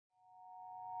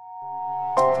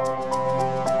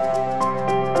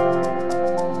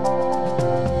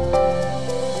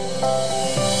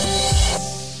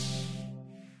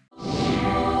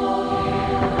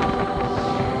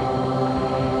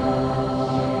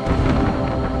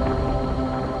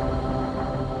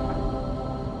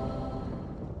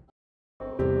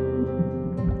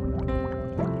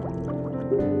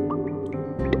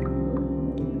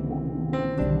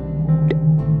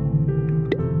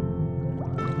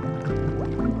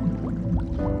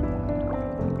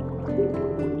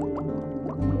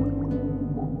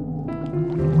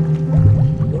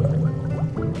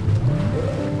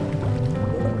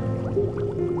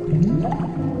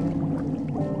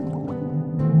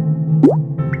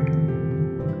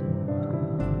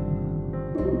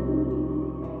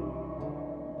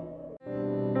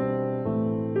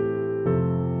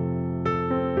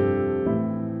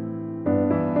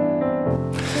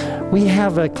We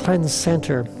have a cleanse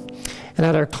center, and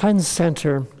at our cleanse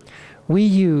center, we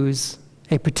use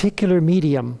a particular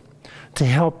medium to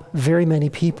help very many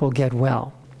people get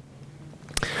well.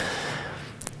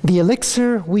 The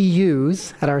elixir we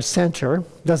use at our center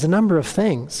does a number of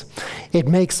things. It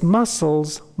makes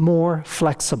muscles more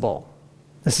flexible.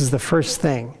 This is the first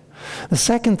thing. The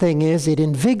second thing is it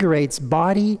invigorates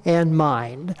body and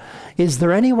mind. Is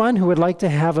there anyone who would like to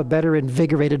have a better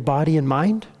invigorated body and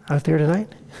mind out there tonight?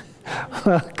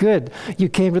 Well, good. You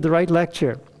came to the right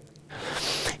lecture.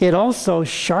 It also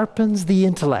sharpens the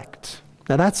intellect.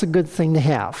 Now that's a good thing to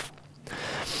have.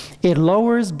 It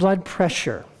lowers blood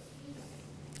pressure.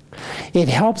 It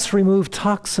helps remove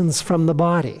toxins from the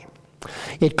body.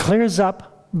 It clears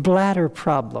up bladder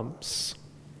problems.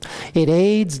 It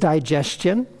aids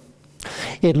digestion.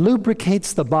 It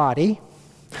lubricates the body.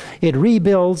 It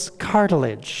rebuilds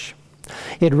cartilage.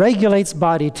 It regulates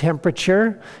body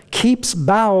temperature, keeps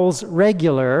bowels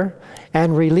regular,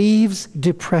 and relieves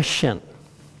depression.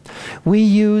 We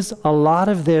use a lot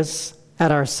of this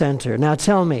at our center. Now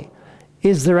tell me,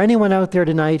 is there anyone out there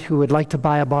tonight who would like to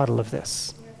buy a bottle of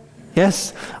this?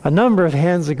 Yes? A number of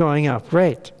hands are going up.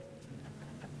 Great.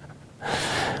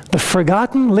 The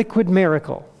forgotten liquid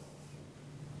miracle.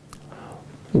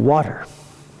 Water.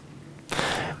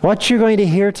 What you're going to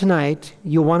hear tonight,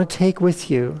 you want to take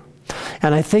with you.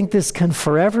 And I think this can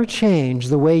forever change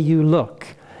the way you look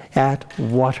at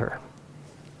water.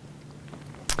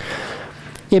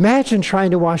 Imagine trying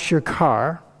to wash your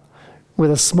car with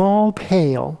a small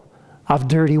pail of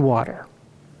dirty water.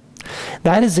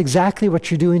 That is exactly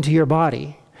what you're doing to your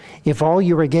body if all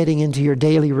you are getting into your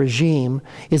daily regime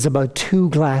is about 2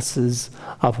 glasses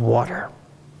of water.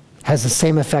 Has the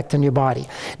same effect on your body.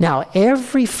 Now,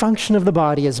 every function of the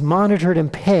body is monitored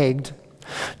and pegged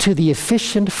to the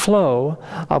efficient flow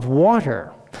of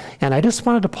water. And I just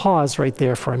wanted to pause right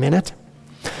there for a minute.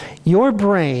 Your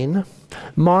brain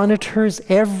monitors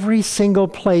every single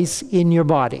place in your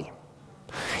body.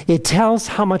 It tells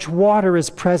how much water is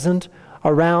present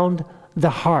around the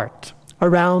heart,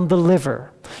 around the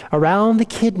liver, around the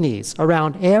kidneys,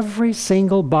 around every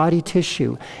single body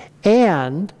tissue.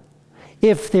 And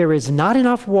if there is not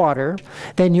enough water,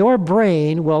 then your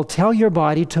brain will tell your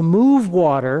body to move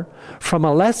water from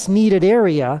a less needed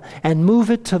area and move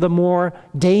it to the more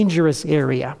dangerous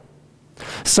area.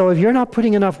 So if you're not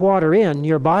putting enough water in,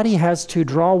 your body has to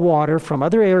draw water from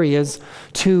other areas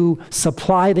to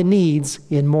supply the needs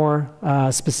in more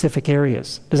specific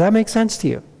areas. Does that make sense to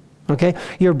you? Okay?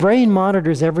 Your brain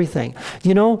monitors everything.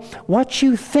 You know, what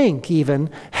you think even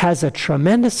has a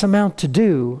tremendous amount to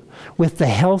do with the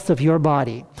health of your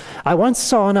body. I once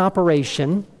saw an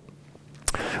operation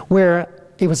where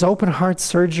it was open heart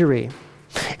surgery.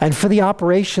 And for the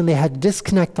operation, they had to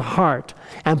disconnect the heart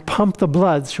and pump the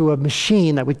blood through a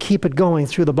machine that would keep it going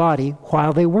through the body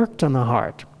while they worked on the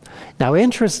heart. Now,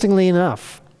 interestingly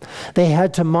enough, they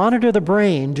had to monitor the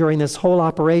brain during this whole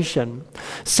operation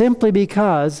simply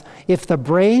because if the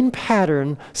brain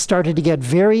pattern started to get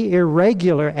very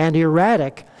irregular and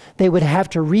erratic, they would have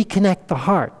to reconnect the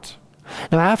heart.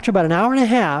 Now, after about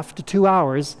 1.5 hours to 2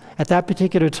 hours at that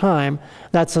particular time,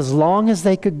 that's as long as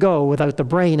they could go without the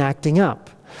brain acting up.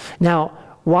 Now,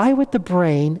 why would the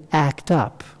brain act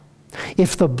up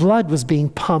if the blood was being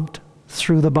pumped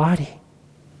through the body?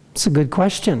 It's a good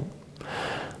question.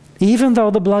 Even though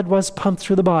the blood was pumped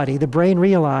through the body, the brain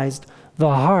realized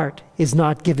the heart is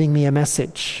not giving me a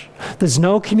message. There's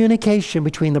no communication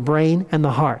between the brain and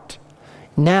the heart.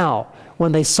 Now,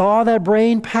 when they saw that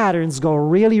brain patterns go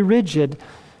really rigid,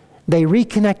 they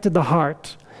reconnected the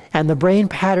heart, and the brain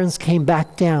patterns came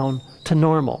back down to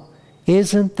normal.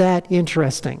 Isn't that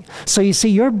interesting? So you see,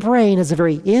 your brain has a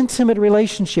very intimate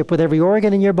relationship with every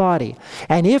organ in your body.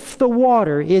 And if the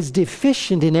water is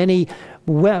deficient in any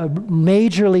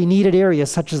majorly needed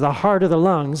areas, such as the heart or the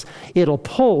lungs, it'll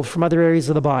pull from other areas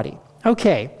of the body.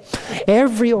 Okay,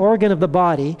 every organ of the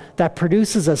body that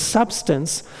produces a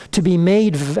substance to be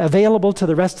made available to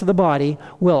the rest of the body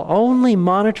will only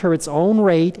monitor its own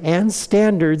rate and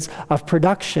standards of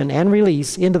production and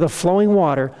release into the flowing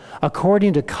water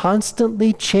according to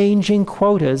constantly changing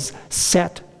quotas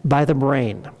set by the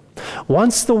brain.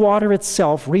 Once the water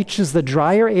itself reaches the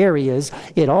drier areas,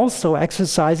 it also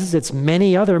exercises its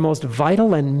many other most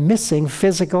vital and missing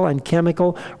physical and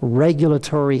chemical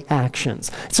regulatory actions.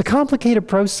 It's a complicated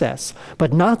process,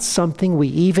 but not something we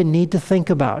even need to think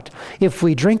about. If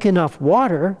we drink enough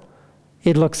water,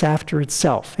 it looks after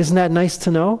itself. Isn't that nice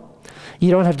to know? You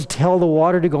don't have to tell the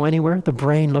water to go anywhere. The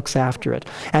brain looks after it.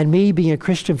 And me, being a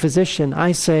Christian physician,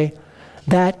 I say,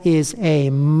 that is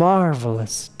a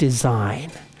marvelous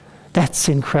design. That's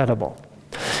incredible.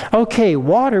 Okay,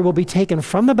 water will be taken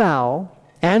from the bowel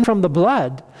and from the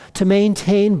blood to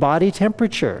maintain body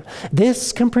temperature.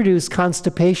 This can produce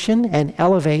constipation and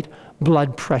elevate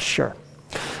blood pressure.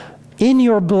 In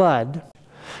your blood,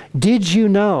 did you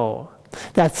know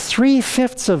that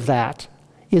 3/5 of that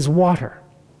is water?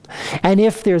 And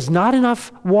if there's not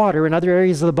enough water in other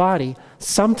areas of the body,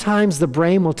 sometimes the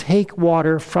brain will take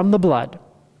water from the blood.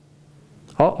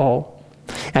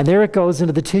 And there it goes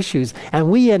into the tissues, and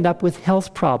we end up with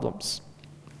health problems.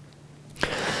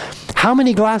 How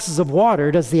many glasses of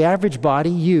water does the average body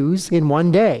use in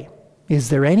one day? Is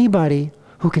there anybody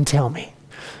who can tell me?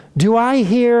 Do I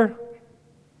hear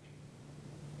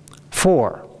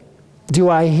 4? Do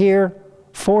I hear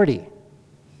 40?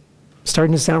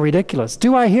 Starting to sound ridiculous.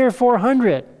 Do I hear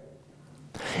 400?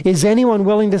 Is anyone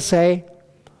willing to say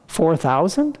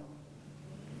 4,000?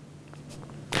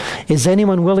 Is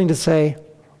anyone willing to say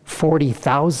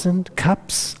 40,000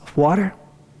 cups of water?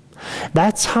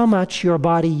 That's how much your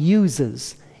body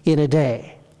uses in a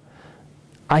day.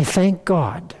 I thank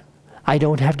God I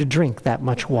don't have to drink that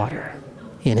much water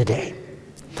in a day.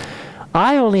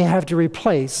 I only have to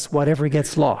replace whatever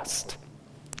gets lost.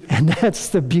 And that's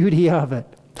the beauty of it.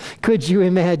 Could you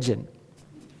imagine?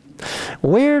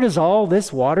 Where does all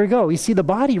this water go? You see, the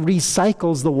body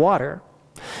recycles the water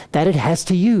that it has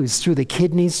to use through the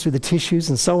kidneys, through the tissues,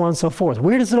 and so on and so forth.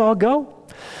 Where does it all go?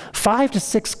 5 to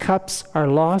 6 cups are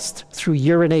lost through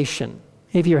urination,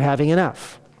 if you're having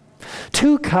enough.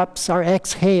 2 cups are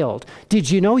exhaled. Did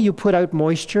you know you put out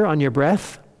moisture on your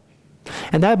breath?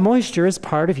 And that moisture is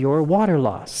part of your water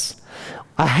loss.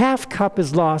 1/2 cup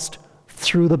is lost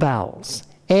through the bowels,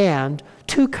 and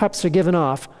 2 cups are given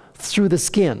off through the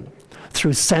skin,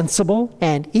 through sensible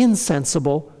and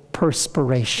insensible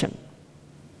perspiration.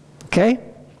 Okay?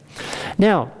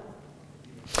 Now,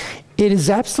 it is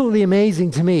absolutely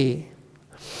amazing to me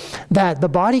that the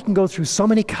body can go through so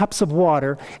many cups of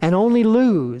water and only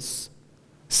lose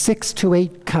 6 to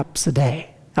 8 cups a day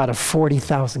out of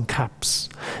 40,000 cups.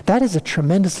 That is a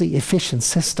tremendously efficient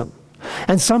system.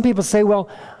 And some people say, well,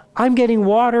 I'm getting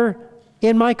water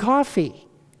in my coffee.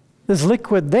 There's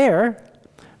liquid there.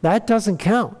 That doesn't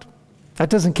count. That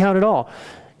doesn't count at all.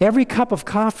 Every cup of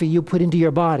coffee you put into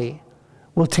your body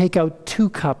will take out 2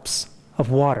 cups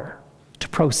of water to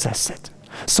process it.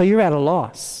 So you're at a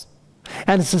loss.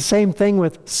 And it's the same thing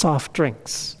with soft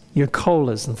drinks, your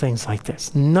colas and things like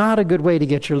this. Not a good way to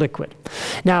get your liquid.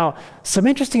 Now, some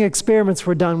interesting experiments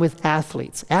were done with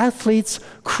athletes. Athletes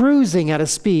cruising at a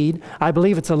speed, I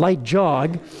believe it's a light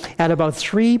jog, at about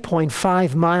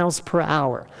 3.5 miles per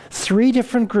hour. 3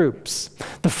 different groups.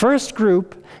 The first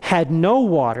group had no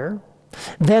water.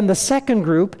 Then the second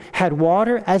group had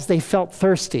water as they felt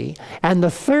thirsty. And the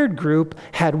third group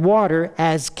had water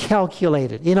as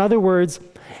calculated. In other words,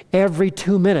 every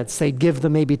 2 minutes they'd give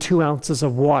them maybe 2 ounces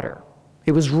of water.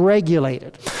 It was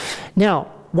regulated. Now,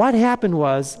 what happened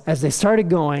was, as they started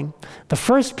going, the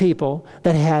first people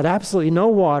that had absolutely no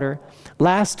water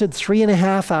lasted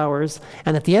 3.5 hours,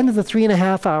 and at the end of the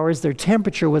 3.5 hours, their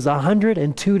temperature was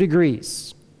 102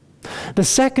 degrees. The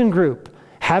second group,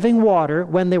 having water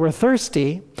when they were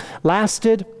thirsty,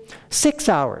 lasted 6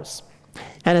 hours.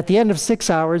 And at the end of 6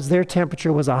 hours, their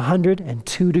temperature was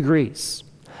 102 degrees.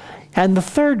 And the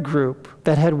third group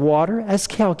that had water as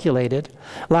calculated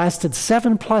lasted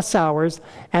 7+ hours,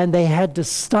 and they had to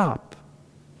stop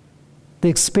the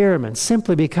experiment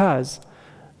simply because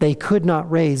they could not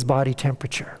raise body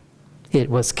temperature. It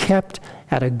was kept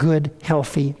at a good,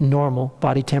 healthy, normal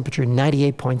body temperature,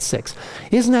 98.6.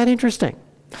 Isn't that interesting?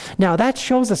 Now, that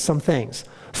shows us some things.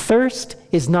 Thirst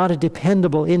is not a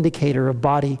dependable indicator of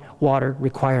body water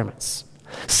requirements.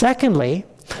 Secondly,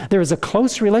 there is a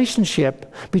close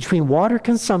relationship between water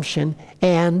consumption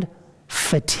and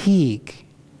fatigue.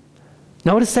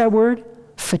 Notice that word?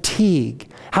 fatigue.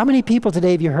 How many people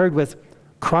today have you heard with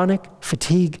chronic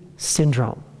fatigue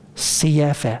syndrome?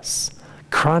 CFS,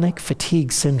 chronic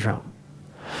fatigue syndrome.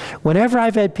 Whenever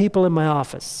I've had people in my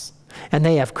office and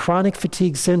they have chronic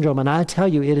fatigue syndrome, and I tell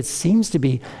you, it seems to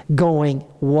be going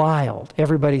wild.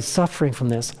 Everybody's suffering from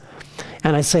this.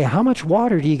 And I say, how much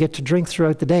water do you get to drink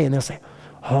throughout the day? And they'll say,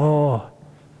 oh,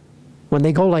 when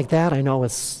they go like that, I know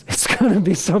it's going to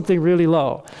be something really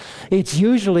low. It's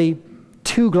usually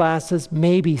 2 glasses,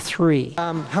 maybe 3.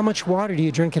 How much water do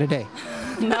you drink in a day?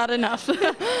 Not enough.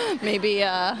 maybe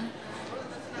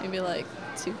like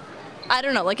 2. I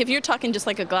don't know. Like if you're talking just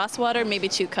like a glass of water, maybe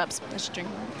 2 cups. I should drink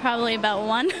more. Probably about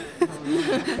 1.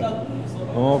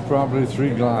 Oh, probably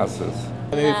 3 glasses.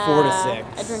 Maybe 4 to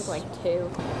 6. I drink like 2.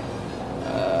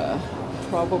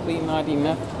 Probably not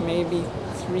enough. Maybe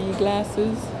 3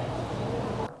 glasses.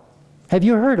 Have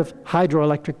you heard of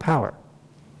hydroelectric power?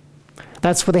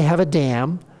 That's where they have a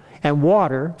dam and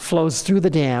water flows through the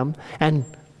dam and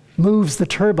moves the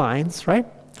turbines, right?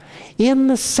 In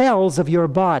the cells of your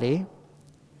body,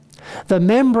 the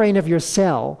membrane of your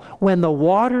cell, when the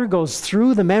water goes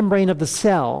through the membrane of the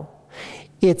cell,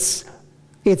 its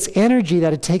energy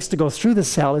that it takes to go through the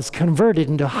cell is converted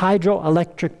into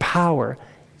hydroelectric power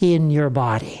in your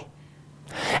body.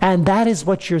 And that is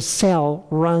what your cell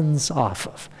runs off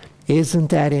of.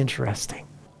 Isn't that interesting?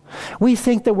 We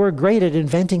think that we're great at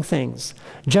inventing things.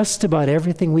 Just about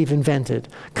everything we've invented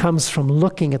comes from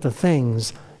looking at the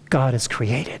things God has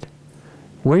created.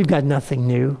 We've got nothing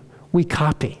new. We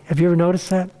copy. Have you ever noticed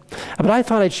that? But I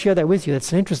thought I'd share that with you.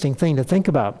 That's an interesting thing to think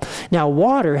about. Now,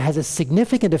 water has a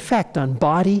significant effect on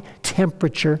body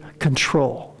temperature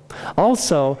control.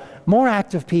 Also, more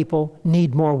active people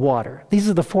need more water. These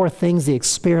are the 4 things the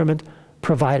experiment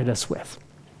provided us with.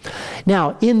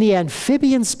 Now, in the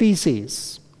amphibian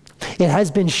species, it has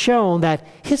been shown that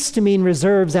histamine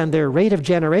reserves and their rate of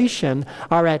generation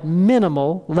are at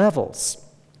minimal levels.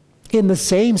 In the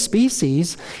same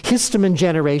species, histamine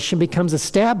generation becomes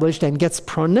established and gets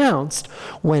pronounced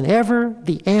whenever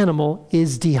the animal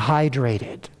is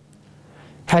dehydrated.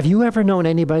 Have you ever known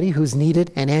anybody who's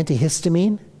needed an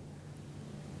antihistamine?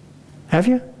 Have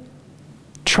you?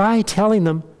 Try telling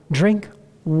them, drink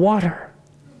water.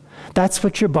 That's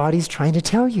what your body's trying to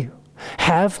tell you.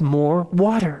 Have more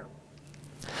water.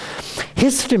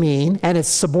 Histamine and its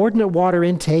subordinate water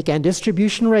intake and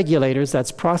distribution regulators,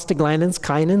 that's prostaglandins,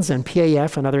 kinins, and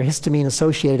PAF, another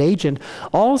histamine-associated agent,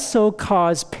 also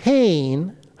cause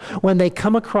pain when they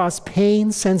come across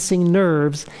pain-sensing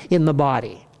nerves in the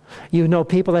body. You know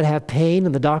people that have pain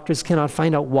and the doctors cannot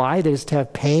find out why, they just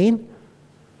have pain?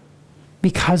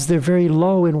 Because they're very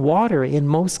low in water in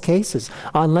most cases,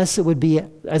 unless it would be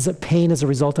as a pain as a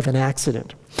result of an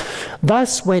accident.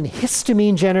 Thus, when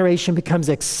histamine generation becomes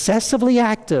excessively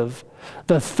active,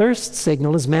 the thirst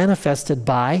signal is manifested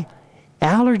by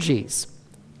allergies,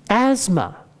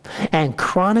 asthma, and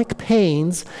chronic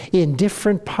pains in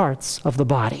different parts of the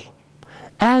body.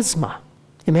 Asthma.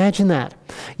 Imagine that.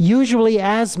 Usually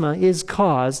asthma is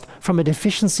caused from a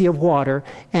deficiency of water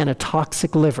and a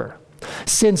toxic liver.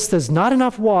 Since there's not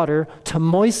enough water to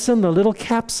moisten the little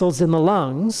capsules in the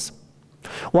lungs,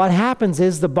 what happens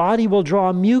is the body will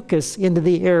draw mucus into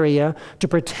the area to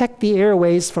protect the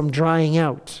airways from drying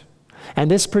out.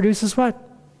 And this produces what?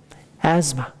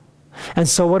 Asthma. And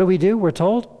so what do? We're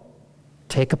told,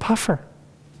 take a puffer.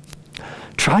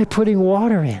 Try putting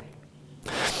water in.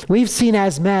 We've seen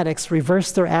asthmatics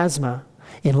reverse their asthma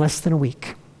in less than a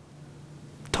week.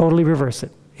 Totally reverse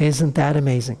it. Isn't that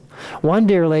amazing? One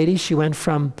dear lady, she went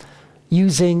from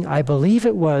using, I believe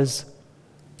it was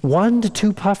 1 to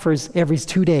 2 puffers every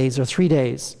 2 days or 3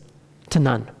 days to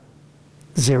none.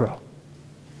 0.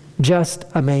 Just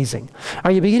amazing. Are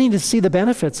you beginning to see the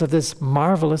benefits of this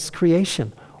marvelous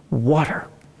creation? Water.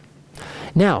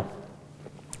 Now,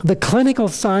 the clinical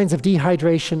signs of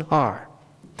dehydration are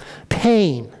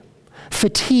pain,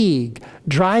 fatigue,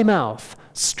 dry mouth,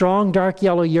 strong dark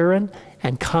yellow urine,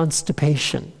 and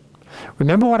constipation.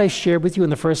 Remember what I shared with you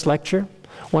in the first lecture?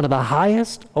 One of the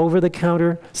highest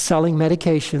over-the-counter selling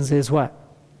medications is what?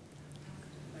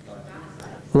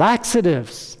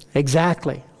 Laxatives.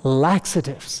 Exactly.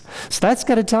 Laxatives. So that's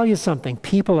got to tell you something.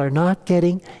 People are not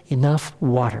getting enough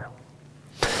water.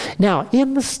 Now,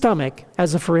 in the stomach,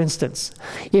 as a for instance,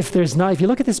 if you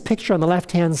look at this picture on the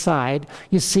left-hand side,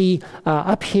 you see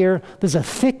up here, there's a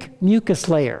thick mucus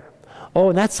layer. Oh,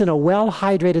 and that's in a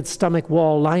well-hydrated stomach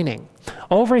wall lining.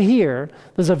 Over here,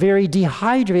 there's a very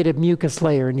dehydrated mucus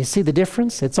layer, and you see the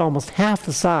difference? It's almost half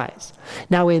the size.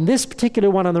 Now, in this particular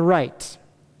one on the right,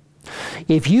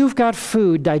 if you've got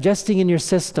food digesting in your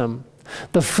system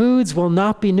the foods will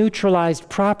not be neutralized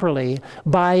properly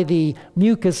by the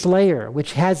mucus layer,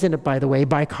 which has in it, by the way,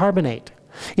 bicarbonate.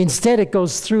 Instead, it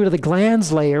goes through to the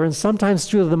glands layer and sometimes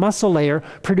through to the muscle layer,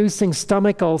 producing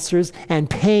stomach ulcers and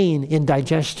pain in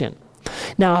digestion.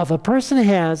 Now, if a person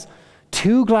has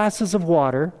 2 glasses of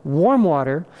water, warm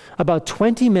water, about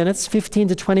 20 minutes, 15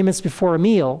 to 20 minutes before a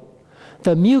meal,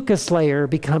 the mucus layer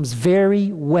becomes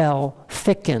very well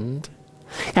thickened.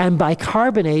 And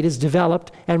bicarbonate is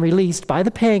developed and released by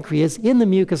the pancreas in the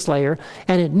mucus layer,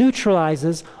 and it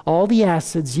neutralizes all the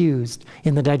acids used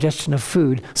in the digestion of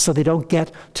food so they don't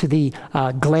get to the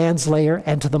glands layer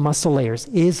and to the muscle layers.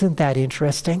 Isn't that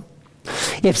interesting?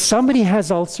 If somebody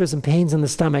has ulcers and pains in the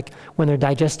stomach when they're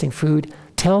digesting food,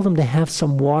 tell them to have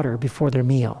some water before their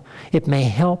meal. It may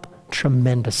help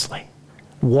tremendously.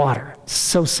 Water,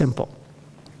 so simple.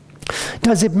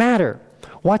 Does it matter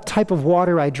what type of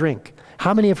water I drink?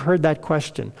 How many have heard that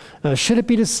question? Should it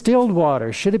be distilled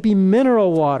water? Should it be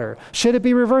mineral water? Should it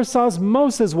be reverse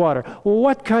osmosis water?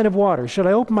 What kind of water? Should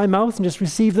I open my mouth and just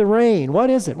receive the rain? What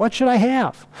is it? What should I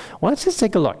have? Well, let's just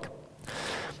take a look.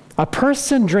 A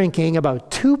person drinking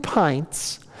about 2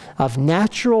 pints of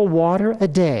natural water a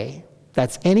day,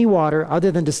 that's any water other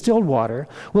than distilled water,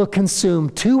 will consume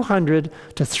 200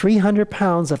 to 300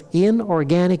 pounds of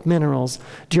inorganic minerals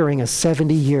during a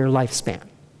 70-year lifespan.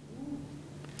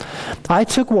 I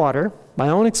took water, my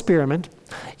own experiment,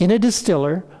 in a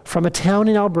distiller from a town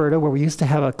in Alberta where we used to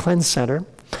have a cleanse center,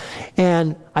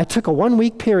 and I took a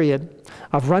 1-week period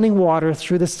of running water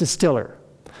through this distiller,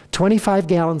 25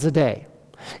 gallons a day.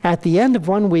 At the end of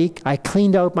 1 week, I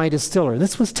cleaned out my distiller.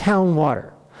 This was town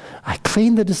water. I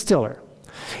cleaned the distiller,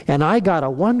 and I got a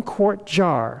 1-quart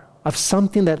jar of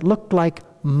something that looked like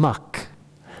muck,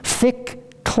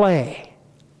 thick clay,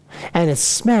 and it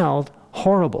smelled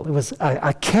horrible. It was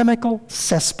a chemical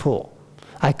cesspool.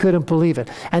 I couldn't believe it.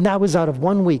 And that was out of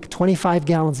 1 week, 25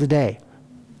 gallons a day.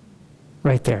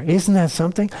 Right there. Isn't that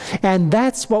something? And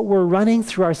that's what we're running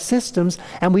through our systems,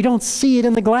 and we don't see it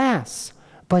in the glass.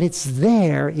 But it's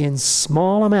there in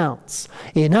small amounts,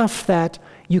 enough that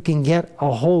you can get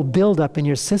a whole buildup in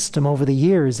your system over the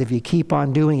years if you keep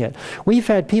on doing it. We've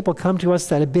had people come to us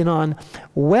that have been on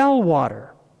well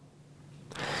water,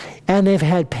 and they've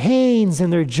had pains in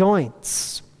their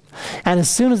joints. And as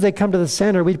soon as they come to the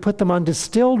center, we'd put them on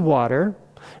distilled water,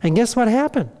 and guess what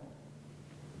happened?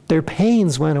 Their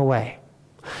pains went away.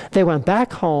 They went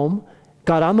back home,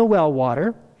 got on the well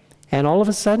water, and all of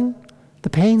a sudden, the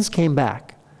pains came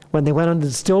back. When they went on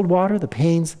distilled water, the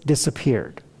pains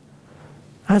disappeared.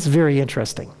 That's very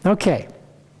interesting. Okay.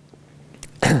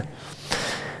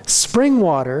 Spring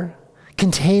water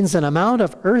contains an amount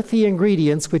of earthy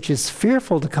ingredients which is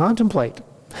fearful to contemplate.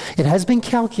 It has been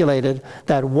calculated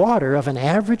that water of an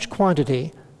average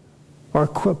quantity, or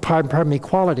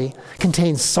quality,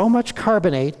 contains so much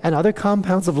carbonate and other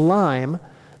compounds of lime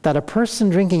that a person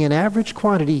drinking an average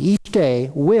quantity each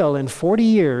day will, in 40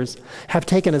 years, have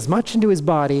taken as much into his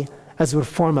body as would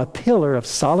form a pillar of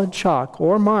solid chalk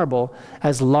or marble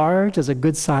as large as a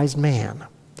good-sized man.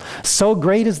 So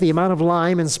great is the amount of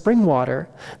lime in spring water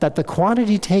that the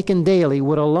quantity taken daily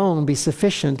would alone be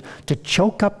sufficient to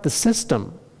choke up the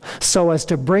system, so as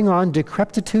to bring on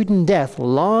decrepitude and death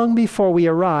long before we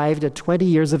arrived at 20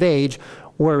 years of age,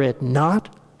 were it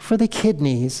not for the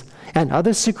kidneys and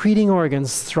other secreting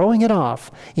organs throwing it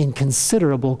off in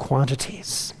considerable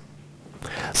quantities.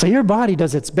 So your body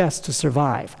does its best to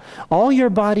survive. All your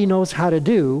body knows how to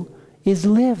do is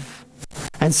live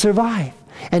and survive.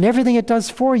 And everything it does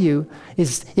for you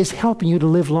is helping you to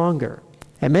live longer.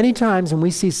 And many times when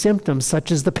we see symptoms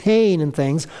such as the pain and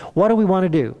things, what do we want to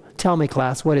do? Tell me,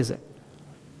 class, what is it?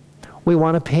 We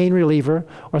want a pain reliever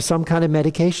or some kind of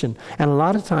medication. And a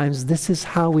lot of times this is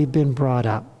how we've been brought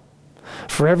up.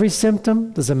 For every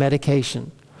symptom, there's a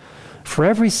medication. For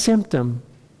every symptom,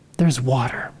 there's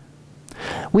water.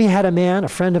 We had a man, a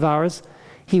friend of ours,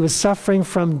 he was suffering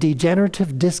from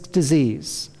degenerative disc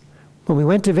disease. When we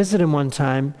went to visit him one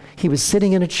time, he was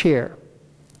sitting in a chair,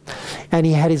 and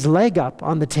he had his leg up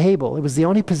on the table. It was the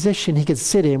only position he could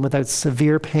sit in without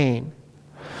severe pain.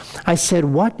 I said,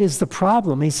 "What is the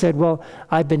problem?" He said, "Well,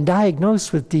 I've been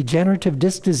diagnosed with degenerative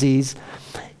disc disease,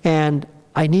 and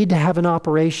I need to have an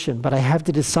operation, but I have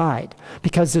to decide,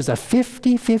 because there's a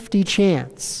 50-50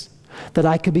 chance that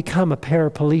I could become a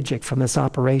paraplegic from this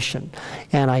operation,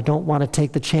 and I don't want to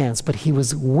take the chance." But he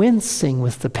was wincing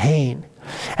with the pain.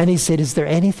 And he said, "Is there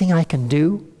anything I can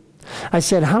do?" I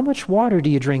said, "How much water do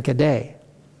you drink a day?"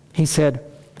 He said,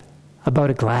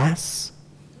 "About a glass."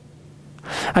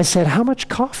 I said, "How much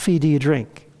coffee do you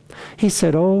drink?" He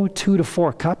said, "Oh, 2 to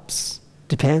 4 cups,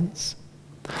 depends."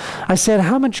 I said,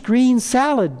 how much green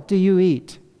salad do you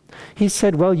eat? He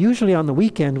said, well, usually on the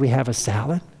weekend we have a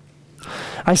salad.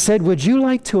 I said, would you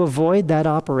like to avoid that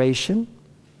operation?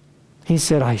 He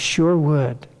said, I sure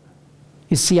would.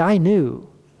 You see, I knew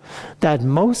that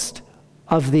most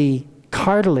of the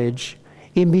cartilage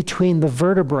in between the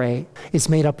vertebrae is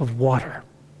made up of water.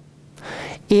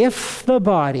 If the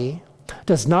body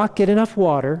does not get enough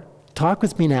water, talk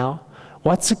with me now,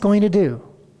 what's it going to do?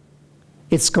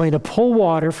 It's going to pull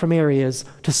water from areas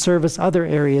to service other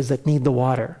areas that need the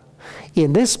water.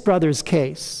 In this brother's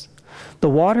case, the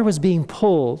water was being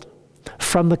pulled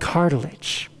from the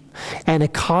cartilage, and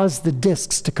it caused the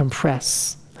discs to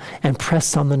compress and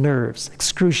press on the nerves,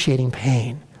 excruciating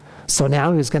pain. So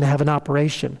now he was going to have an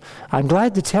operation. I'm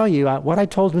glad to tell you what I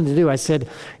told him to do. I said,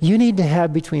 you need to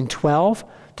have between 12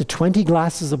 to 20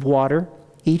 glasses of water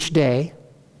each day,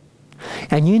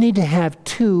 and you need to have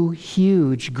 2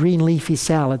 huge green leafy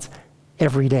salads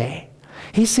every day.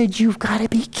 He said, you've got to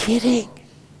be kidding.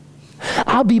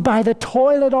 I'll be by the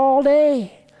toilet all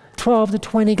day, 12 to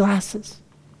 20 glasses.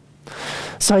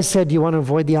 So I said, do you want to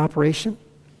avoid the operation?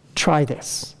 Try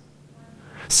this.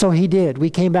 So he did.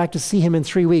 We came back to see him in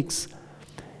 3 weeks.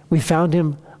 We found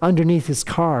him underneath his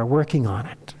car working on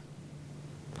it.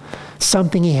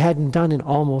 Something he hadn't done in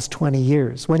almost 20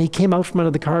 years. When he came out from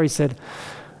under the car, he said,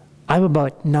 I'm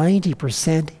about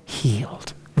 90%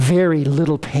 healed. Very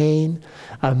little pain.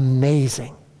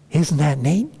 Amazing. Isn't that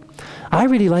neat? I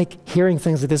really like hearing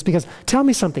things like this because tell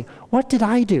me something. What did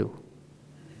I do?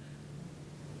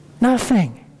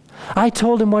 Nothing. I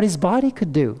told him what his body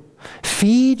could do.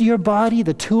 Feed your body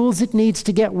the tools it needs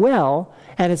to get well,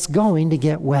 and it's going to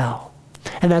get well.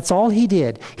 And that's all he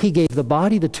did. He gave the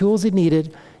body the tools it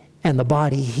needed, and the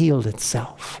body healed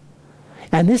itself.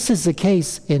 And this is the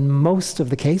case in most of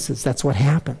the cases. That's what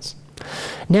happens.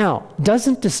 Now,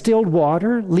 doesn't distilled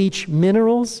water leach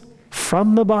minerals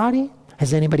from the body?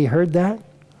 Has anybody heard that?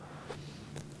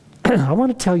 I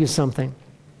want to tell you something.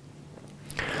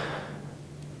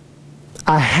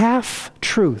 A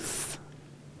half-truth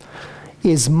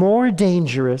is more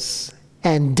dangerous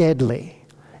and deadly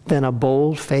than a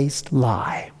bold-faced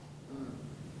lie.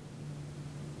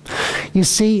 You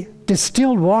see,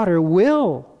 distilled water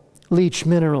will leach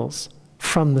minerals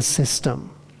from the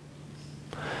system,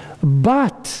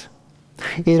 but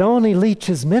it only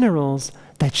leaches minerals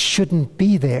that shouldn't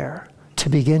be there to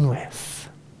begin with.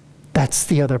 That's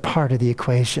the other part of the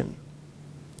equation.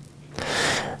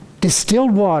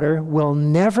 Distilled water will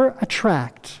never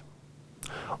attract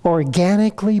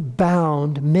organically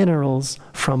bound minerals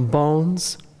from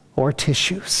bones or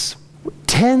tissues.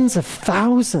 Tens of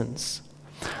thousands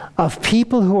of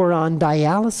people who are on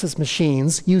dialysis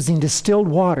machines using distilled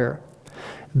water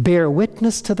bear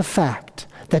witness to the fact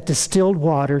that distilled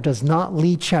water does not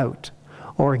leach out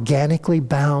organically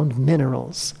bound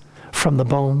minerals from the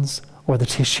bones or the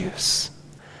tissues.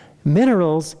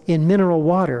 Minerals in mineral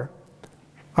water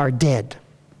are dead.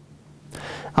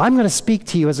 I'm going to speak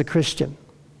to you as a Christian,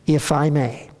 if I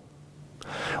may.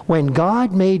 When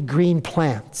God made green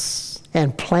plants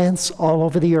and plants all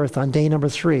over the earth on day number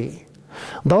 3,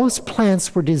 those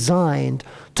plants were designed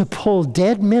to pull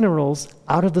dead minerals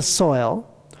out of the soil,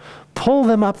 pull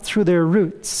them up through their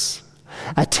roots,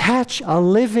 attach a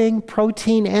living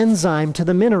protein enzyme to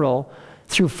the mineral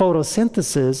through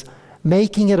photosynthesis,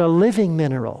 making it a living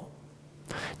mineral.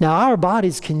 Now, our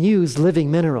bodies can use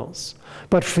living minerals,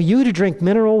 but for you to drink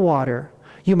mineral water,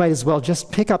 you might as well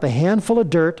just pick up a handful of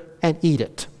dirt and eat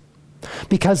it,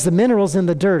 because the minerals in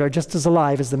the dirt are just as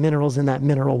alive as the minerals in that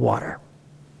mineral water.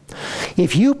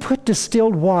 If you put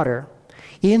distilled water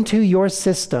into your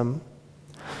system,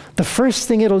 the first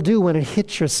thing it'll do when it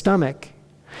hits your stomach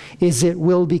is it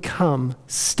will become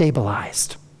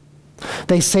stabilized.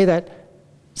 They say that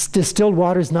distilled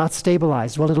water is not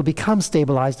stabilized. Well, it'll become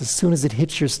stabilized as soon as it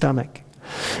hits your stomach.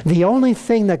 The only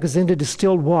thing that goes into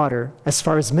distilled water, as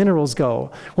far as minerals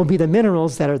go, will be the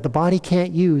minerals that the body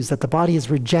can't use, that the body has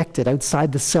rejected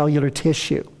outside the cellular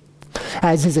tissue.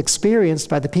 As is experienced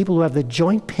by the people who have the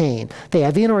joint pain, they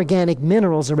have inorganic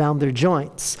minerals around their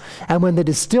joints. And when the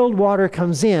distilled water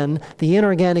comes in, the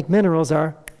inorganic minerals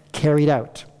are carried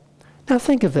out. Now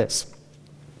think of this.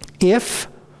 If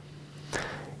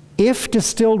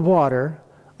distilled water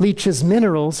leaches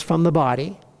minerals from the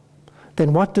body,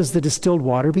 then what does the distilled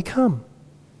water become?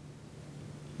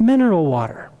 Mineral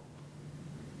water.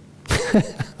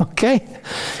 Okay?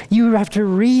 You have to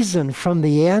reason from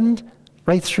the end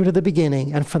right through to the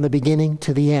beginning, and from the beginning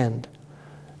to the end.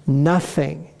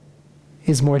 Nothing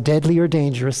is more deadly or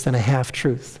dangerous than a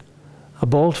half-truth. A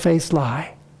bold-faced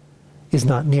lie is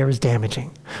not near as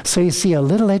damaging. So you see, a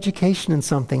little education in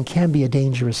something can be a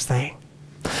dangerous thing.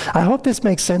 I hope this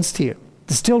makes sense to you.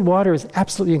 Distilled water is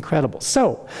absolutely incredible.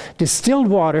 So, distilled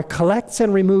water collects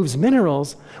and removes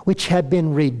minerals which have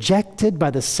been rejected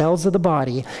by the cells of the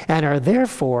body and are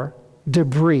therefore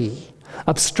debris,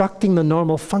 obstructing the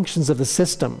normal functions of the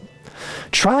system.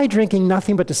 Try drinking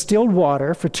nothing but distilled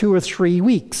water for 2 or 3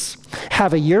 weeks.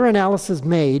 Have a urinalysis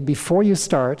made before you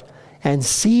start and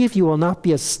see if you will not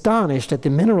be astonished at the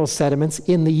mineral sediments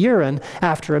in the urine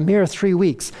after a mere 3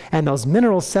 weeks. And those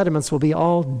mineral sediments will be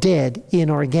all dead,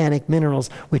 inorganic minerals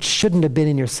which shouldn't have been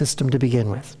in your system to begin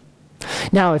with.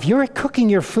 Now, if you're cooking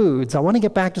your foods, I want to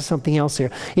get back to something else here.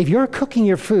 If you're cooking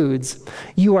your foods,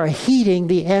 you are heating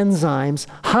the enzymes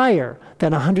higher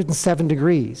than 107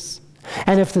 degrees.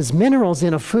 And if there's minerals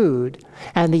in a food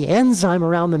and the enzyme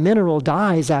around the mineral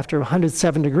dies after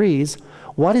 107 degrees,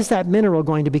 what is that mineral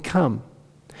going to become?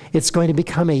 It's going to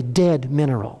become a dead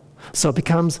mineral. So it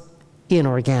becomes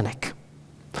inorganic.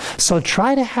 So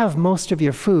try to have most of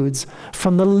your foods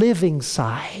from the living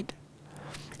side.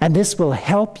 And this will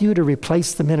help you to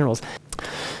replace the minerals.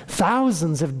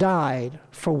 Thousands have died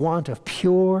for want of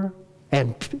pure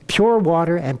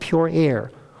water and pure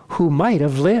air who might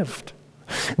have lived.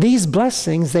 These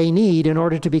blessings they need in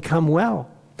order to become well.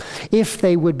 If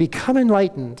they would become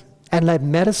enlightened and let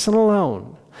medicine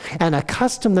alone and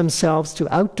accustom themselves to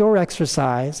outdoor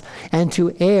exercise and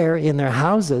to air in their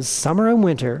houses summer and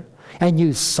winter and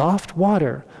use soft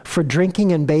water for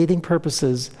drinking and bathing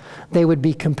purposes, they would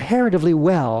be comparatively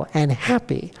well and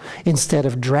happy instead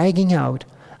of dragging out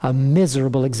a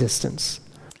miserable existence.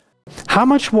 How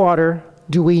much water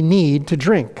do we need to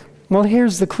drink? Well,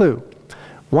 here's the clue.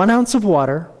 1 ounce of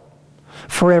water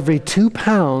for every 2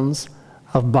 pounds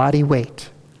of body weight.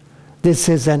 This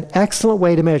is an excellent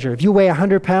way to measure. If you weigh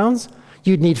 100 pounds,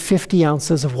 you'd need 50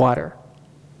 ounces of water.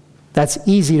 That's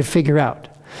easy to figure out.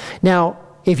 Now,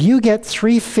 if you get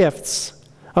 3/5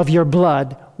 of your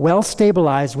blood well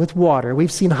stabilized with water,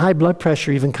 we've seen high blood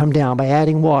pressure even come down by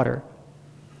adding water.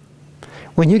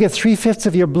 When you get 3/5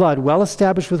 of your blood well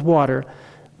established with water,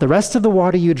 the rest of the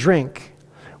water you drink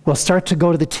will start to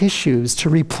go to the tissues to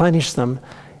replenish them.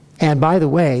 And by the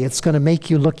way, it's going to make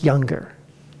you look younger.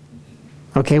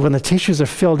 Okay, when the tissues are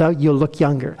filled out, you'll look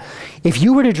younger. If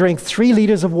you were to drink 3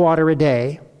 liters of water a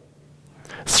day,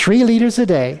 3 liters a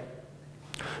day,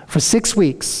 for 6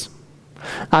 weeks,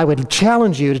 I would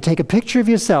challenge you to take a picture of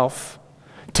yourself,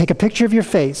 take a picture of your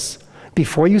face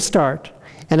before you start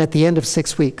and at the end of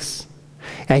 6 weeks.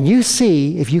 And you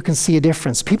see if you can see a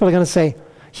difference. People are going to say,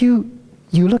 you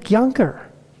look younger.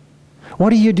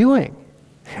 What are you doing?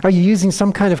 Are you using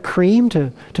some kind of cream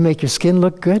to make your skin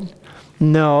look good?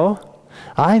 No,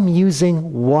 I'm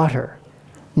using water,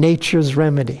 nature's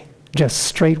remedy, just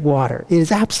straight water. It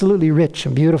is absolutely rich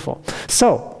and beautiful.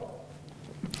 So,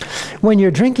 when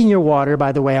you're drinking your water,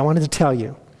 by the way, I wanted to tell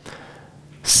you,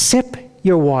 sip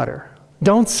your water.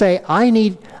 Don't say, I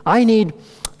need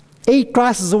 8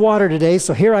 glasses of water today,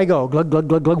 so here I go. Glug, glug,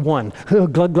 glug, glug, 1.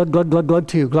 Glug, glug, glug, glug, glug,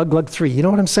 2. Glug, glug, 3. You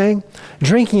know what I'm saying?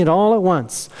 Drinking it all at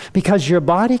once. Because your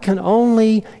body can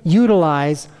only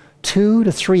utilize 2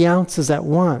 to 3 ounces at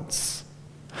once.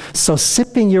 So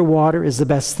sipping your water is the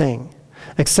best thing.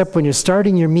 Except when you're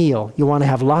starting your meal, you want to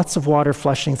have lots of water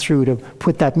flushing through to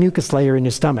put that mucus layer in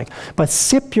your stomach. But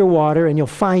sip your water and you'll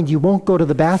find you won't go to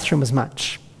the bathroom as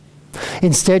much.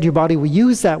 Instead, your body will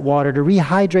use that water to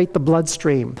rehydrate the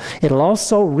bloodstream. It'll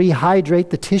also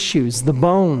rehydrate the tissues, the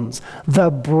bones, the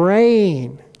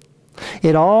brain.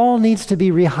 It all needs to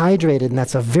be rehydrated, and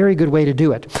that's a very good way to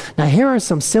do it. Now, here are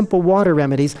some simple water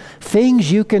remedies, things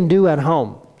you can do at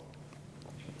home.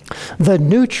 The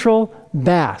neutral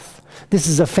bath. This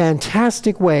is a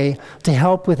fantastic way to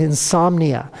help with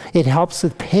insomnia. It helps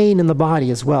with pain in the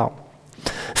body as well.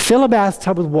 Fill a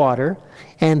bathtub with water,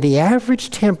 and the average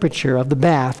temperature of the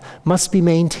bath must be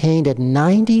maintained at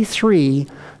 93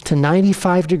 to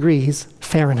 95 degrees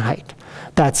Fahrenheit.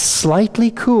 That's slightly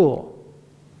cool.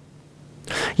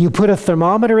 You put a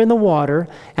thermometer in the water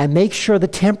and make sure the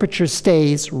temperature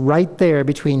stays right there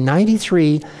between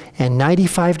 93 and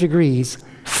 95 degrees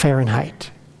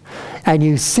Fahrenheit. And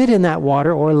you sit in that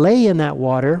water or lay in that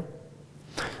water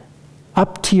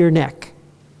up to your neck.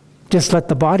 Just let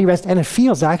the body rest, and it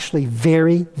feels actually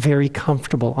very, very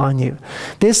comfortable on you.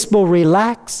 This will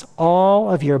relax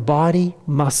all of your body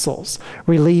muscles,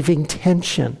 relieving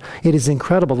tension. It is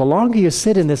incredible. The longer you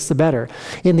sit in this, the better.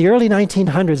 In the early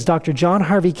 1900s, Dr. John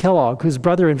Harvey Kellogg, whose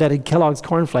brother invented Kellogg's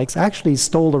cornflakes, actually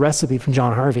stole the recipe from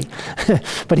John Harvey.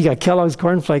 But he got Kellogg's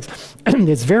cornflakes.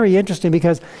 It's very interesting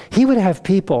because he would have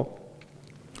people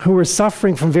who were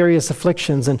suffering from various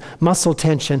afflictions and muscle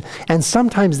tension, and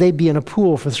sometimes they'd be in a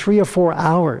pool for 3 or 4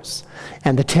 hours,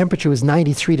 and the temperature was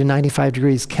 93 to 95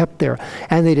 degrees, kept there,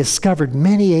 and they discovered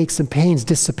many aches and pains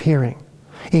disappearing.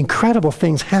 Incredible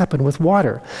things happen with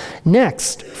water.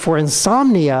 Next, for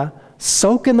insomnia,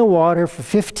 soak in the water for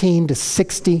 15 to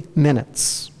 60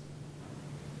 minutes.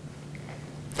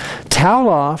 Towel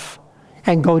off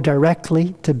and go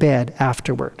directly to bed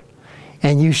afterward.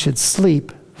 And you should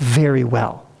sleep very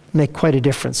well. Make quite a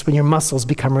difference when your muscles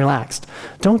become relaxed.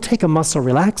 Don't take a muscle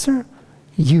relaxer,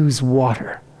 use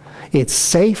water. It's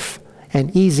safe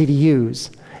and easy to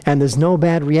use, and there's no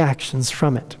bad reactions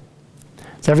from it.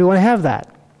 Does everyone have that?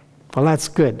 Well, that's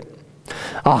good.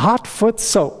 A hot foot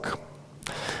soak.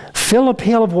 Fill a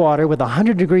pail of water with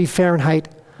 100°F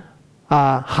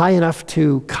high enough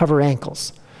to cover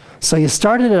ankles. So you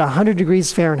started at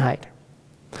 100°F.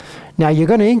 Now you're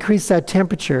going to increase that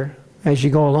temperature as you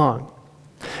go along.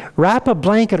 Wrap a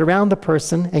blanket around the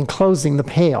person enclosing the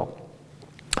pail.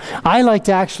 I like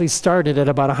to actually start it at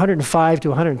about 105 to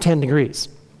 110 degrees.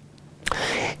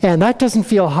 And that doesn't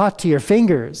feel hot to your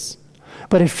fingers,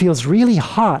 but it feels really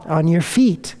hot on your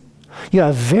feet. You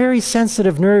have very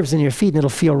sensitive nerves in your feet and it'll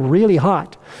feel really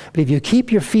hot. But if you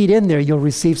keep your feet in there, you'll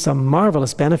receive some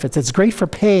marvelous benefits. It's great for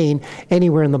pain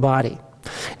anywhere in the body.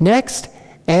 Next,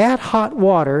 add hot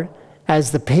water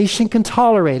as the patient can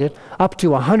tolerate it, up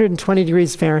to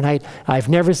 120°F. I've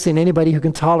never seen anybody who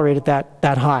can tolerate it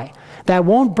that high. That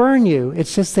won't burn you,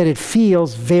 it's just that it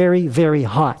feels very, very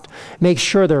hot. Make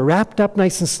sure they're wrapped up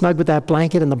nice and snug with that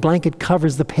blanket, and the blanket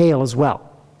covers the pail as well.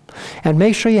 And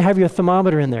make sure you have your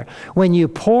thermometer in there. When you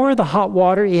pour the hot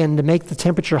water in to make the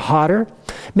temperature hotter,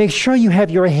 make sure you have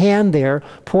your hand there,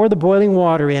 pour the boiling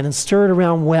water in and stir it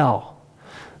around well,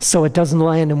 so it doesn't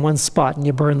land in one spot and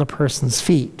you burn the person's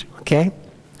feet. Okay?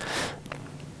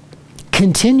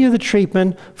 Continue the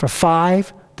treatment for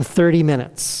 5 to 30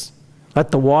 minutes. Let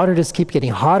the water just keep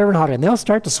getting hotter and hotter. And they'll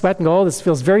start to sweat and go, oh, this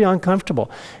feels very uncomfortable.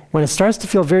 When it starts to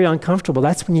feel very uncomfortable,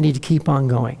 that's when you need to keep on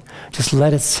going. Just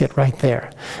let it sit right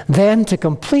there. Then, to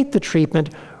complete the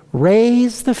treatment,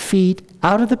 raise the feet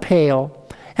out of the pail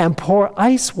and pour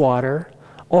ice water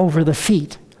over the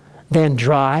feet. Then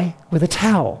dry with a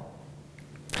towel.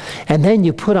 And then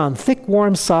you put on thick,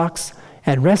 warm socks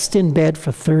and rest in bed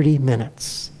for 30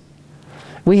 minutes.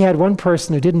 We had one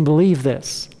person who didn't believe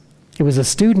this. It was a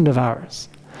student of ours.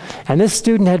 And this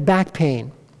student had back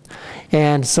pain.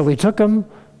 And so we took him,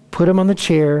 put him on the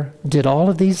chair, did all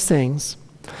of these things.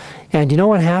 And you know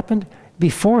what happened?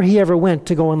 Before he ever went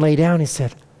to go and lay down, he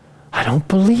said, I don't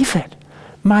believe it.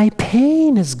 My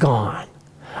pain is gone.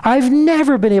 I've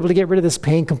never been able to get rid of this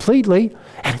pain completely,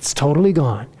 and it's totally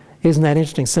gone. Isn't that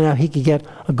interesting? So now he could get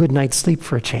a good night's sleep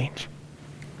for a change.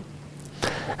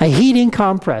 A heating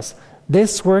compress.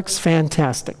 This works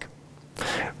fantastic.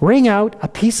 Wring out a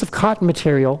piece of cotton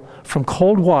material from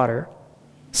cold water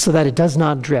so that it does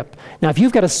not drip. Now, if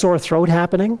you've got a sore throat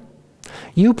happening,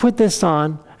 you put this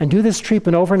on and do this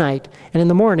treatment overnight, and in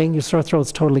the morning, your sore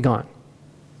throat's totally gone.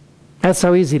 That's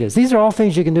how easy it is. These are all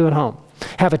things you can do at home.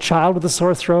 Have a child with a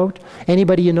sore throat,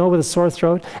 anybody you know with a sore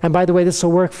throat, and by the way, this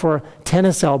will work for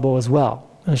tennis elbow as well.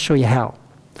 I'm going to show you how.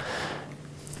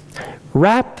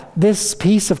 Wrap this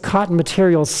piece of cotton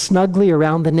material snugly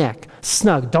around the neck.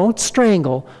 Snug. Don't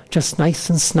strangle, just nice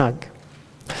and snug.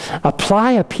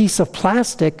 Apply a piece of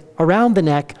plastic around the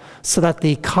neck so that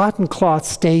the cotton cloth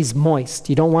stays moist.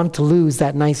 You don't want it to lose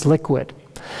that nice liquid.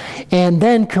 And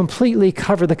then completely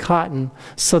cover the cotton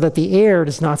so that the air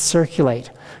does not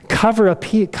circulate. Cover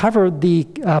the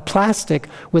plastic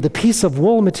with a piece of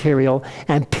wool material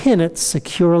and pin it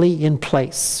securely in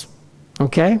place.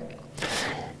 Okay?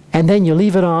 And then you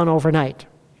leave it on overnight.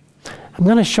 I'm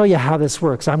going to show you how this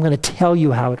works. I'm going to tell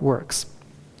you how it works.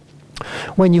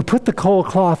 When you put the cold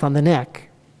cloth on the neck,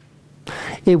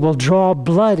 it will draw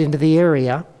blood into the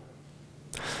area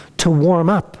to warm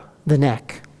up the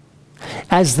neck.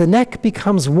 As the neck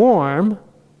becomes warm,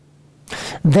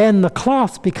 then the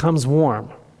cloth becomes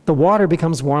warm. The water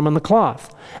becomes warm on the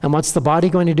cloth. And what's the body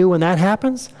going to do when that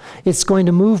happens? It's going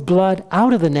to move blood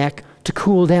out of the neck to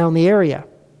cool down the area.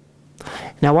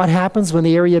 Now, what happens when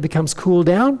the area becomes cooled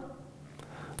down?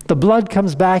 The blood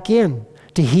comes back in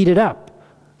to heat it up.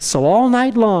 So all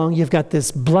night long, you've got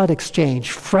this blood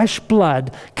exchange, fresh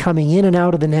blood coming in and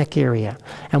out of the neck area.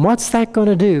 And what's that going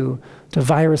to do to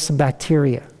virus and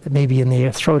bacteria that may be in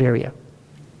the throat area?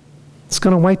 It's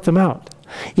going to wipe them out.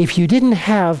 If you didn't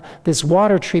have this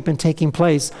water treatment taking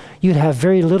place, you'd have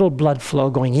very little blood flow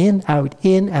going in, out,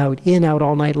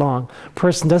 all night long.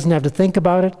 Person doesn't have to think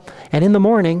about it. And in the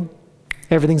morning,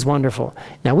 everything's wonderful.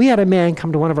 Now, we had a man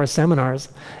come to one of our seminars,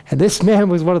 and this man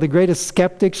was one of the greatest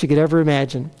skeptics you could ever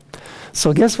imagine.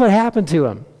 So guess what happened to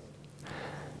him?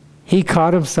 He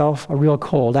caught himself a real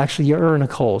cold. Actually, you earn a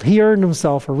cold. He earned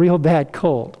himself a real bad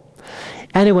cold.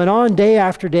 And it went on day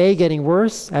after day, getting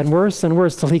worse and worse and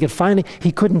worse, till he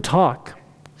couldn't talk.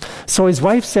 So his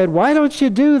wife said, "Why don't you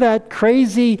do that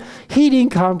crazy heating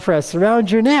compress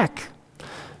around your neck?"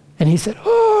 And he said,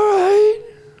 "All right."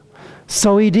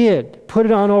 So he did. Put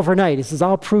it on overnight. He says,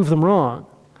 "I'll prove them wrong."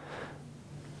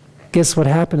 Guess what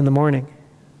happened in the morning?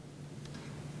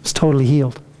 He was totally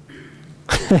healed.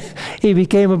 He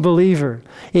became a believer.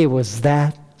 It was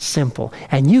that simple.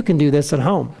 And you can do this at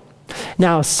home.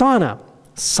 Now,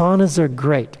 saunas are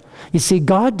great. You see,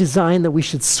 God designed that we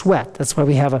should sweat. That's why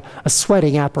we have a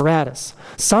sweating apparatus.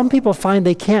 Some people find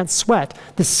they can't sweat.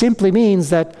 This simply means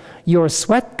that your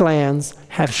sweat glands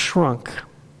have shrunk.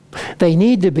 They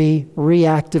need to be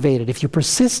reactivated. If you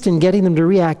persist in getting them to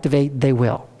reactivate, they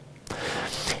will.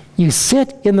 You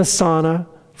sit in the sauna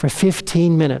for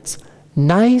 15 minutes.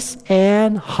 Nice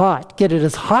and hot. Get it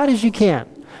as hot as you can.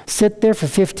 Sit there for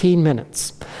 15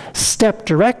 minutes. Step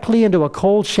directly into a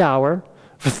cold shower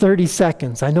for 30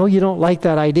 seconds. I know you don't like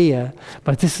that idea,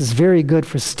 but this is very good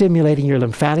for stimulating your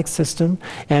lymphatic system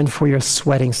and for your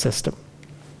sweating system.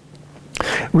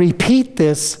 Repeat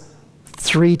this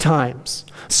 3 times.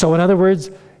 So in other words,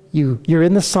 you're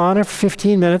in the sauna for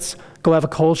 15 minutes, go have a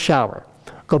cold shower.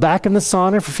 Go back in the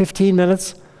sauna for 15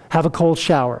 minutes, have a cold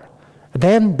shower.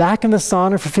 Then back in the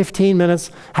sauna for 15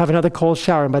 minutes, have another cold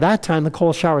shower. And by that time, the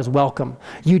cold shower is welcome.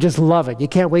 You just love it. You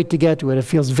can't wait to get to it. It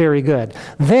feels very good.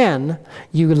 Then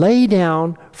you lay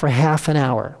down for half an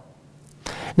hour.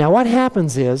 Now what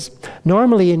happens is,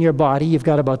 normally in your body, you've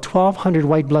got about 1,200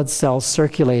 white blood cells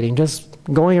circulating, just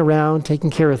going around, taking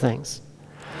care of things.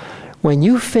 When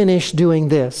you finish doing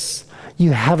this,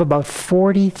 you have about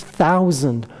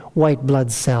 40,000 white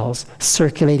blood cells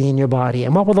circulating in your body.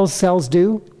 And what will those cells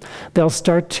do? They'll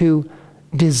start to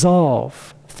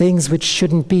dissolve things which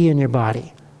shouldn't be in your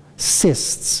body.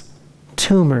 Cysts,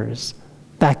 tumors,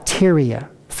 bacteria,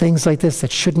 things like this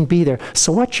that shouldn't be there.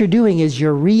 So what you're doing is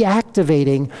you're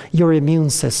reactivating your immune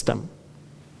system.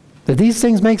 Do these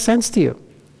things make sense to you?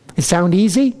 It sound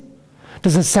easy?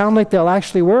 Does it sound like they'll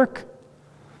actually work?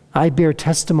 I bear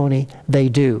testimony they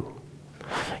do.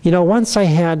 You know, once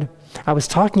I was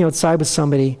talking outside with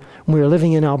somebody. We were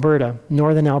living in Alberta,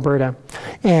 northern Alberta,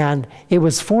 and it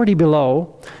was 40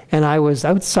 below, and I was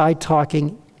outside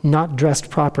talking, not dressed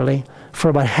properly, for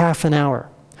about half an hour.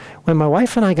 When my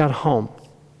wife and I got home,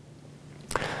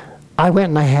 I went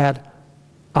and I had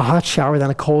a hot shower, then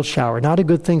a cold shower. Not a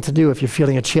good thing to do if you're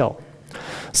feeling a chill.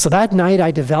 So that night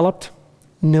I developed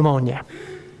pneumonia.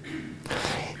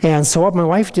 And so what my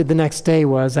wife did the next day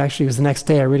was, actually it was the next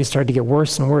day I really started to get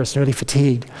worse and worse, really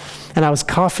fatigued. And I was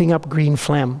coughing up green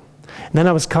phlegm. And then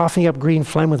I was coughing up green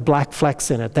phlegm with black flecks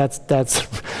in it.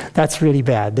 That's really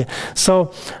bad.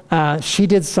 So she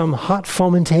did some hot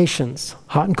fomentations,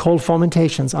 hot and cold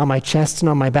fomentations on my chest and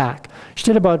on my back. She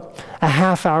did about a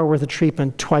half hour worth of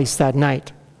treatment twice that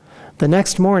night. The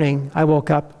next morning I woke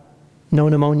up, no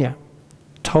pneumonia,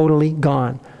 totally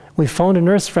gone. We phoned a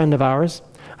nurse friend of ours.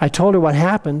 I told her what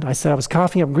happened. I said I was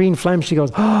coughing up green phlegm. She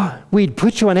goes, "Oh, we'd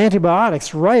put you on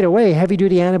antibiotics right away,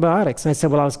 heavy-duty antibiotics." And I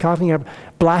said, "Well, I was coughing up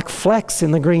black flecks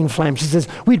in the green phlegm." She says,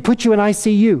 "We'd put you in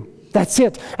ICU. That's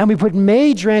it. And we put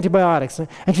major antibiotics."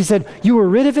 And she said, "You were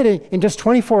rid of it in just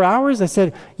 24 hours?" I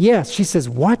said, "Yes." She says,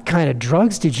 "What kind of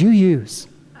drugs did you use?"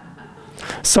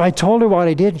 So I told her what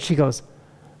I did, and she goes,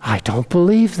 "I don't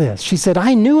believe this." She said,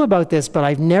 "I knew about this, but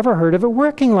I've never heard of it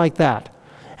working like that."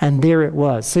 And there it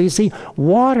was. So you see,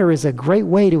 water is a great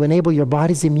way to enable your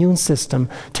body's immune system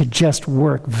to just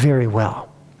work very well.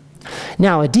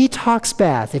 Now, a detox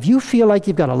bath. If you feel like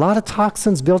you've got a lot of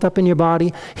toxins built up in your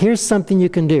body, here's something you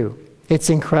can do. It's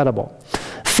incredible.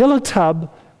 Fill a tub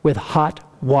with hot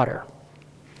water.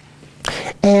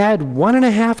 Add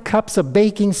 1.5 cups of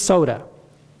baking soda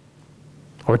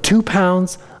or 2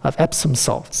 pounds of Epsom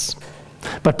salts,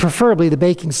 but preferably the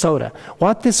baking soda.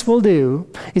 What this will do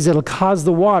is it'll cause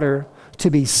the water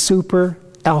to be super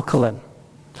alkaline.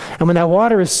 And when that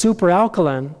water is super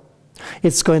alkaline,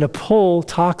 it's going to pull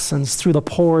toxins through the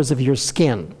pores of your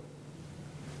skin.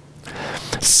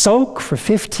 Soak for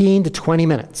 15 to 20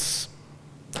 minutes.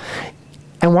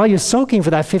 And while you're soaking for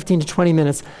that 15 to 20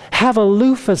 minutes, have a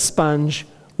loofah sponge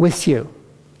with you.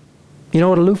 You know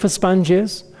what a loofah sponge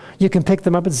is? You can pick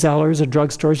them up at Zellers or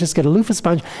drugstores. Just get a loofah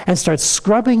sponge and start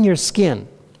scrubbing your skin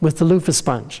with the loofah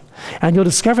sponge. And you'll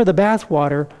discover the bath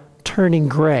water turning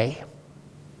gray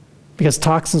because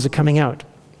toxins are coming out.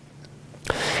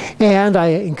 And I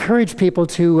encourage people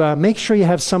to make sure you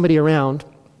have somebody around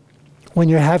when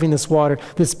you're having this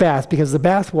bath, because the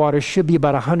bath water should be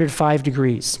about 105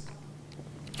 degrees.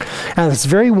 And it's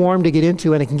very warm to get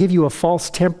into, and it can give you a false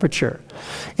temperature.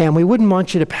 And we wouldn't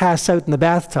want you to pass out in the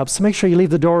bathtub, so make sure you leave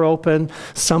the door open.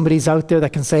 Somebody's out there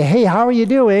that can say, hey, how are you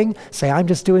doing? Say, I'm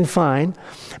just doing fine.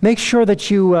 Make sure that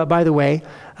you, by the way,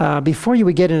 before you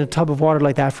would get in a tub of water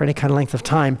like that for any kind of length of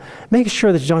time, make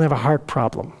sure that you don't have a heart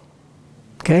problem.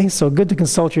 Okay, so good to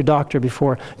consult your doctor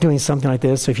before doing something like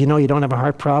this. So if you know you don't have a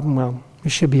heart problem, well, you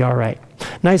should be all right.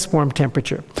 Nice warm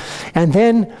temperature. And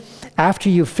then after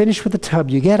you finish with the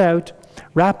tub, you get out,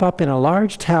 wrap up in a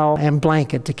large towel and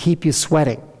blanket to keep you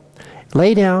sweating.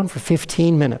 Lay down for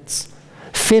 15 minutes.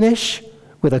 Finish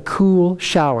with a cool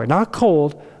shower. Not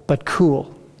cold, but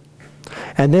cool.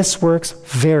 And this works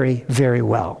very, very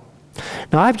well.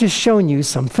 Now, I've just shown you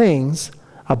some things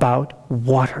about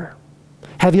water.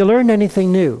 Have you learned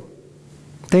anything new?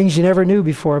 Things you never knew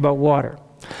before about water.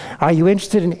 Are you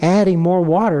interested in adding more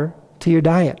water to your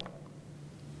diet?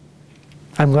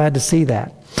 I'm glad to see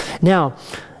that. Now,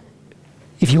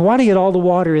 if you want to get all the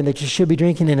water in that you should be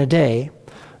drinking in a day,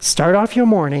 start off your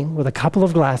morning with a couple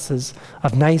of glasses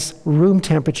of nice room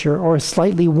temperature or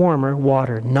slightly warmer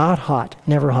water. Not hot,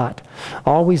 never hot.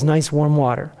 Always nice warm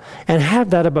water. And have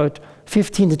that about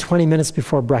 15 to 20 minutes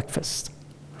before breakfast.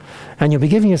 And you'll be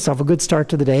giving yourself a good start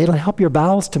to the day. It'll help your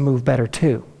bowels to move better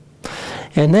too.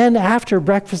 And then after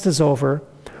breakfast is over,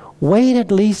 wait at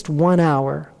least 1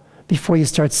 hour before you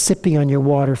start sipping on your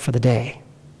water for the day.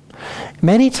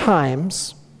 Many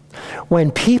times,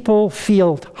 when people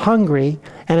feel hungry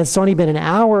and it's only been an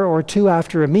hour or two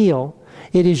after a meal,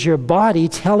 it is your body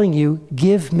telling you,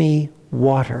 give me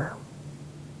water.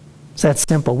 It's that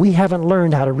simple. We haven't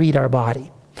learned how to read our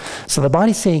body. So the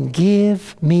body's saying,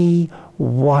 give me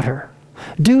water.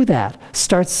 Do that.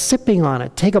 Start sipping on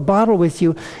it. Take a bottle with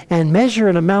you and measure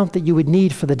an amount that you would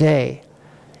need for the day.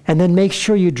 And then make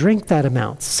sure you drink that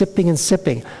amount, sipping and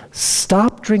sipping.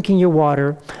 Stop drinking your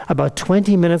water about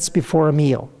 20 minutes before a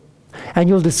meal. And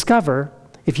you'll discover,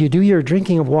 if you do your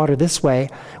drinking of water this way,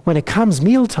 when it comes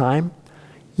mealtime,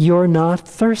 you're not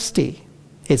thirsty.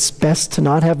 It's best to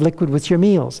not have liquid with your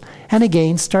meals. And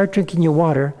again, start drinking your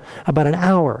water about an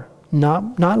hour.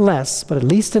 Not less, but at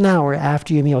least an hour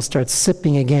after your meal. Start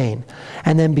sipping again.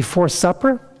 And then before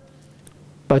supper,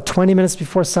 about 20 minutes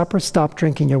before supper, stop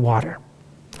drinking your water.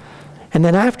 And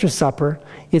then after supper,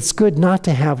 it's good not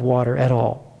to have water at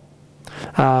all.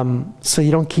 So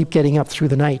you don't keep getting up through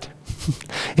the night.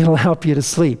 It'll help you to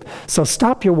sleep. So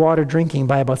stop your water drinking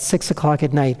by about 6 o'clock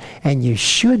at night, and you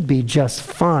should be just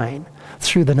fine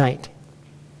through the night.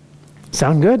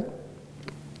 Sound good?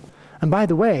 And by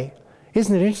the way,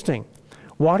 isn't it interesting?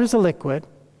 Water's a liquid,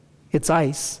 it's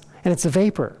ice, and it's a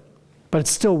vapor, but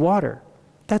it's still water.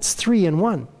 That's 3 in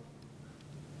 1.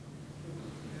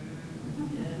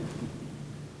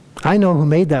 I know who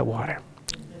made that water.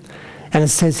 And it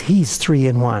says he's 3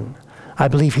 in 1. I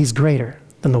believe he's greater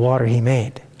than the water he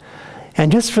made.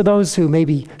 And just for those who may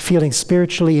be feeling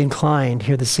spiritually inclined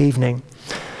here this evening,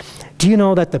 do you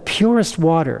know that the purest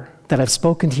water that I've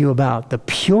spoken to you about, the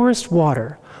purest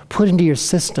water put into your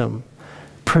system,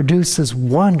 produces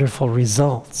wonderful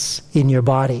results in your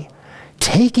body,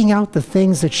 taking out the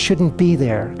things that shouldn't be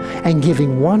there and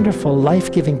giving wonderful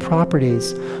life-giving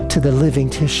properties to the living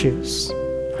tissues.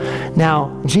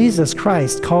 Now, Jesus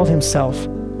Christ called himself,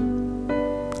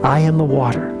 I am the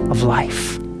water of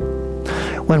life.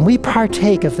 When we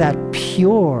partake of that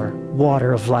pure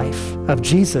water of life, of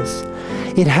Jesus,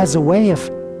 it has a way of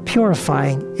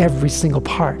purifying every single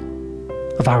part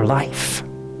of our life.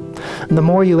 And the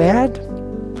more you add,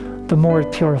 the more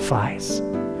it purifies.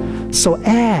 So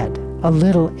add a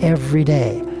little every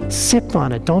day. Sip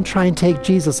on it. Don't try and take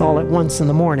Jesus all at once in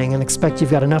the morning and expect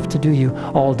you've got enough to do you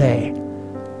all day.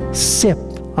 Sip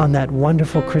on that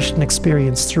wonderful Christian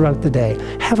experience throughout the day.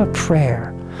 Have a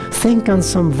prayer. Think on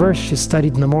some verse you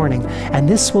studied in the morning, and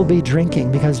this will be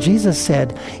drinking, because Jesus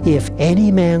said, if any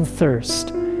man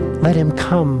thirst, let him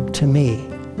come to me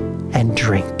and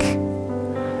drink.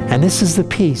 And this is the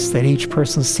peace that each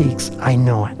person seeks. I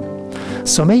know it.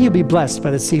 So may you be blessed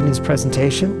by this evening's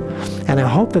presentation, and I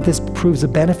hope that this proves a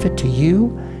benefit to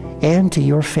you and to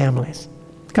your families.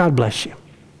 God bless you.